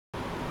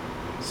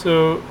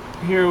So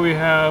here we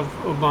have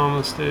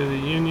Obama's State of the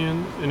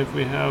Union, and if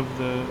we have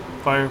the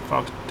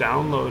Firefox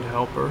download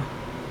helper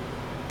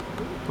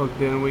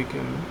plugged in, we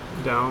can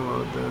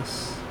download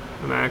this.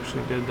 And I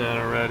actually did that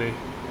already.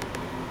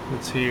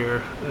 It's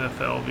here,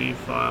 FLV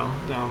file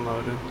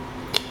downloaded.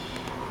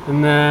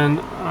 And then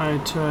I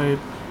type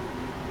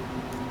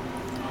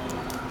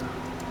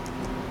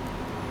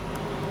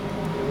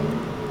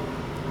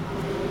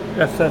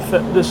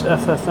this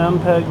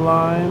FFmpeg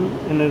line,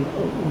 and it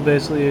will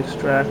basically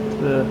extract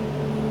the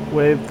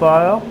wave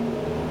file.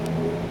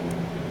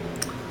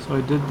 So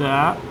I did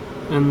that,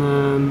 and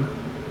then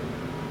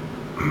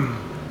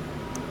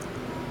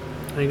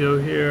I go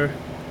here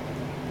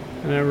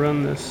and I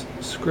run this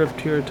script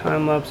here,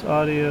 time-lapse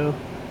audio,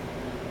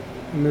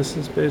 and this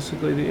is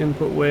basically the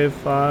input wave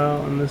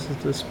file, and this is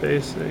the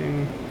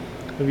spacing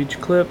of each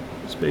clip,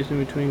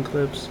 spacing between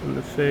clips, and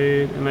the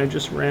fade. And I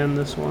just ran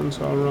this one,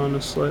 so I'll run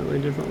a slightly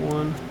different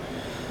one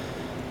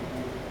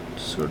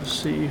to sort of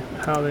see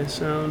how they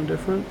sound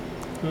different.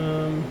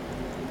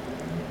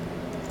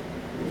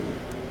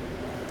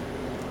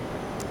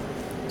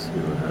 Let's see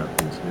what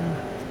happens here.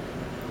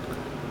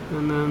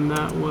 And then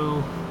that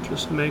will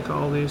just make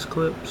all these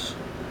clips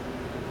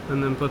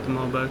and then put them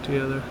all back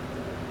together.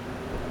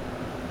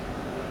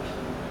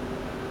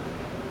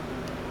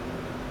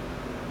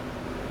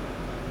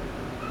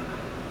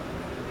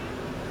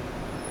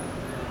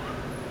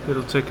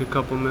 It'll take a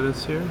couple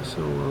minutes here,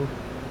 so we'll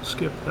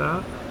skip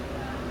that.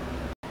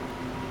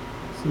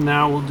 So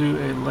now we'll do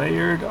a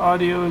layered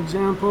audio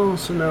example.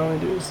 So now we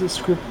do is the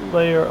script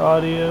layer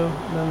audio,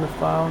 then the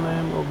file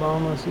name,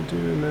 Obama C2,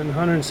 and then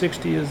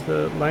 160 is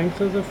the length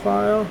of the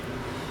file.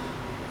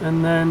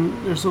 And then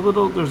there's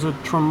a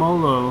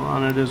tremolo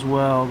on it as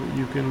well that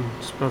you can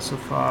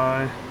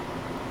specify.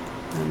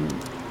 And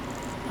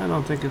I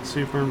don't think it's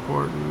super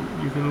important.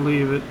 You can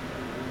leave it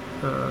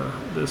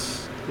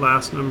this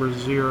last number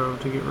 0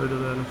 to get rid of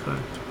that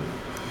effect.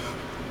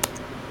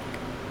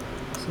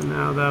 So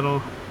now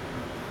that'll,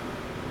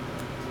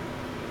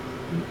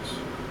 oops,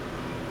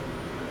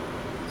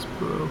 it's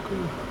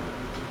broken.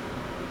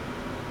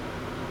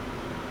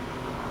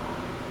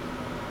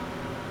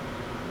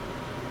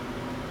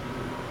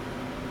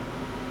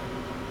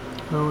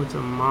 Oh, it's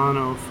a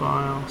mono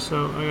file,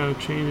 so I gotta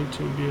change it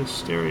to be a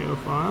stereo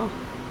file.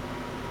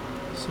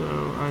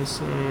 So I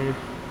say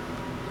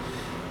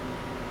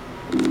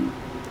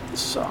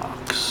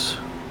socks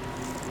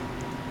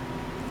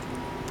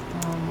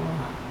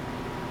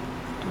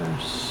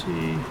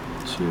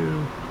C2 to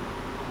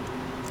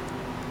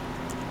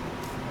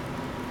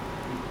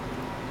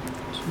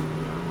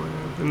that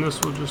wave, and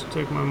this will just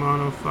take my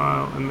mono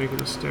file and make it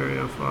a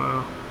stereo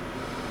file,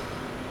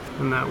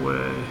 and that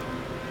way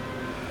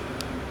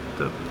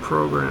the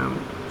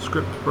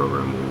script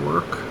program will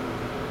work.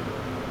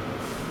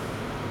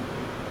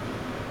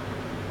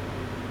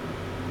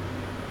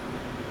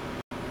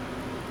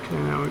 Okay,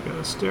 now we've got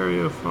a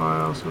stereo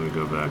file, so we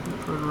go back and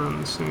try to run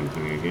the same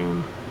thing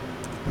again.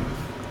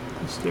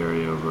 The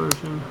stereo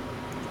version.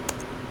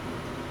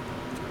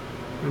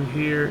 And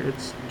here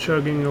it's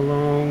chugging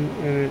along,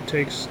 and it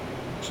takes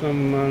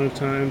some amount of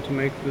time to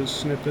make those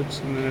snippets,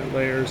 and then it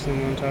layers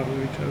them on top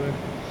of each other.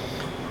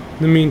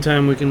 In the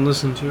meantime, we can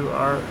listen to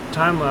our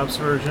time-lapse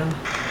version.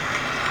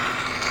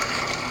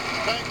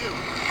 Thank you.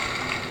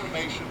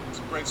 Information. It's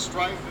a great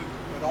strife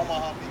in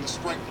Omaha being a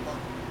strength of our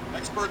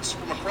experts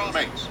from across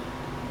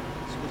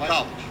with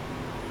college.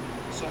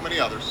 So many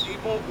others.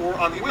 People or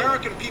on the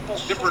American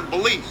people's different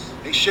beliefs.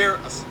 They share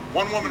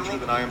one woman rule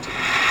than I am today.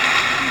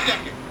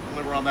 Decade.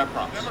 Deliver on that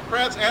promise.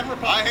 Democrats and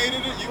Republicans. I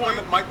hated it. You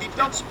women might be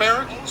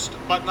transparent,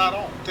 but not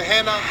all. To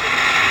hand out.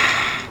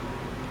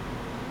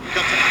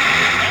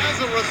 As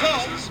a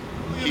result,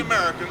 the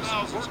Americans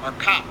are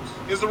cops.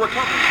 Is the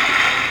recovery?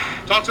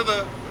 Talk to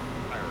the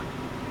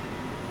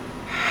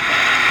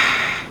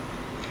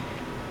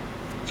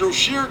through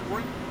sheer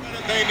greed,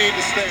 they need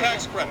to stay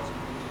tax credits.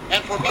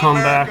 And for come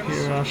back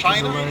Americans, here after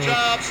China the layer.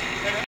 jobs.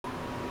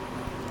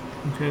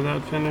 Okay,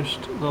 that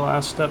finished. The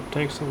last step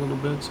takes a little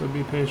bit, so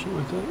be patient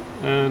with it.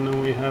 And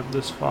then we have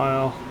this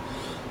file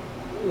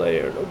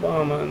layered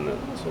Obama, and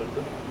then sort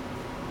of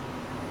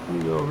we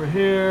go over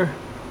here.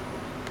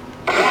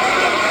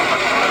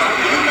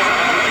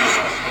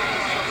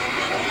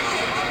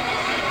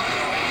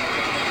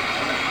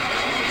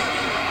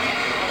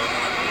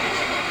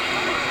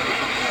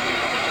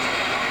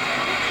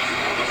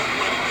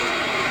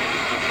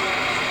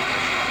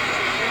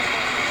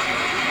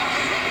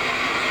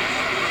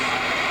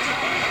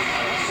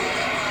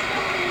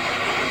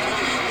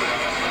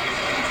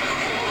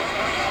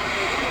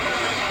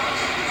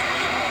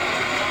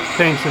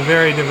 Paints a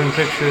very different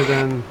picture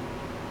than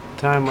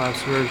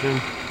time-lapse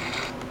version.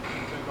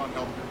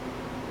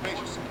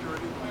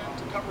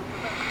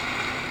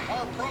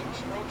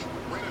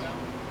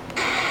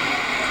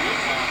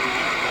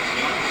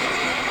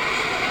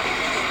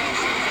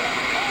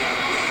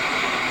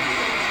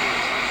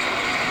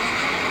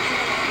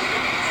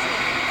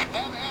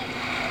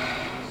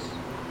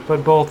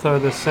 But both are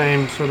the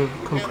same sort of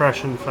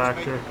compression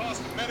factor.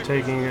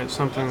 taking it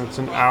something that's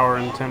an hour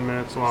and 10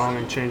 minutes long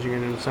and changing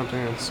it into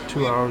something that's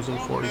 2 hours and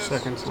 40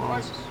 seconds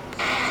long.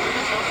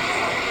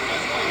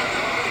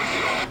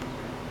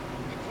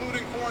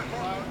 Including foreign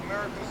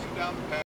Americans down the path.